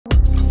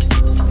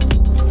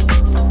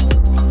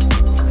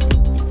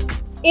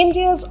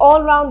India's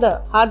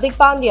all-rounder Hardik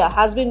Pandya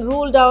has been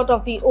ruled out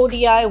of the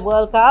ODI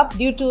World Cup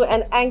due to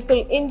an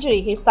ankle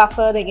injury he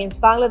suffered against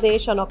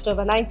Bangladesh on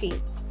October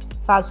 19.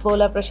 Fast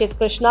bowler Prasidh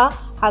Krishna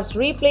has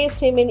replaced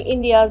him in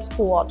India's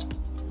squad.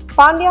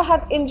 Pandya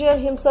had injured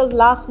himself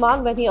last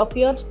month when he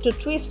appeared to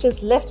twist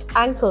his left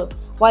ankle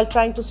while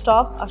trying to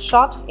stop a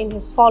shot in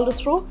his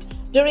follow-through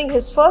during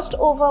his first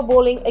over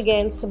bowling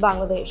against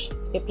Bangladesh.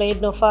 He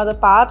played no further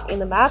part in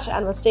the match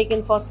and was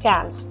taken for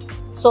scans.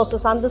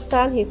 Sources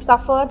understand he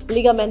suffered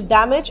ligament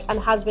damage and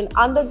has been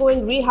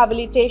undergoing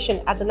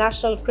rehabilitation at the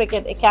National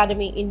Cricket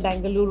Academy in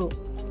Bengaluru.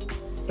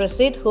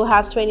 Prasidh, who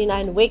has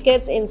 29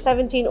 wickets in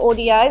 17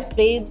 ODIs,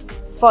 played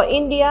for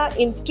India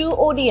in 2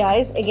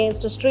 ODIs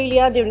against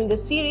Australia during the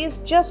series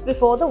just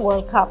before the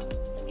World Cup.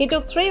 He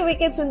took 3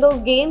 wickets in those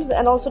games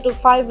and also took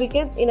 5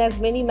 wickets in as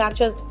many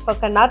matches for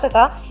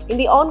Karnataka in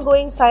the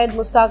ongoing Syed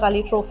Mushtaq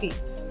Ali Trophy.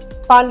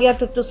 Pandya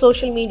took to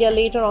social media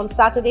later on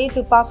Saturday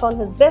to pass on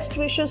his best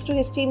wishes to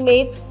his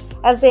teammates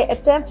as they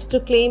attempt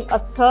to claim a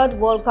 3rd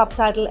World Cup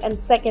title and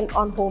 2nd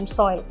on home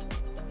soil.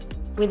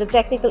 With the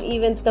technical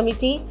event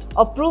committee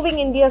approving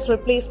India's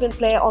replacement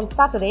player on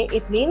Saturday,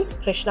 it means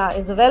Krishna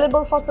is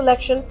available for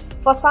selection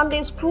for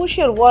Sunday's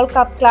crucial World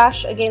Cup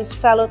clash against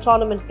fellow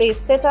tournament pace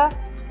setter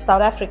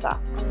South Africa.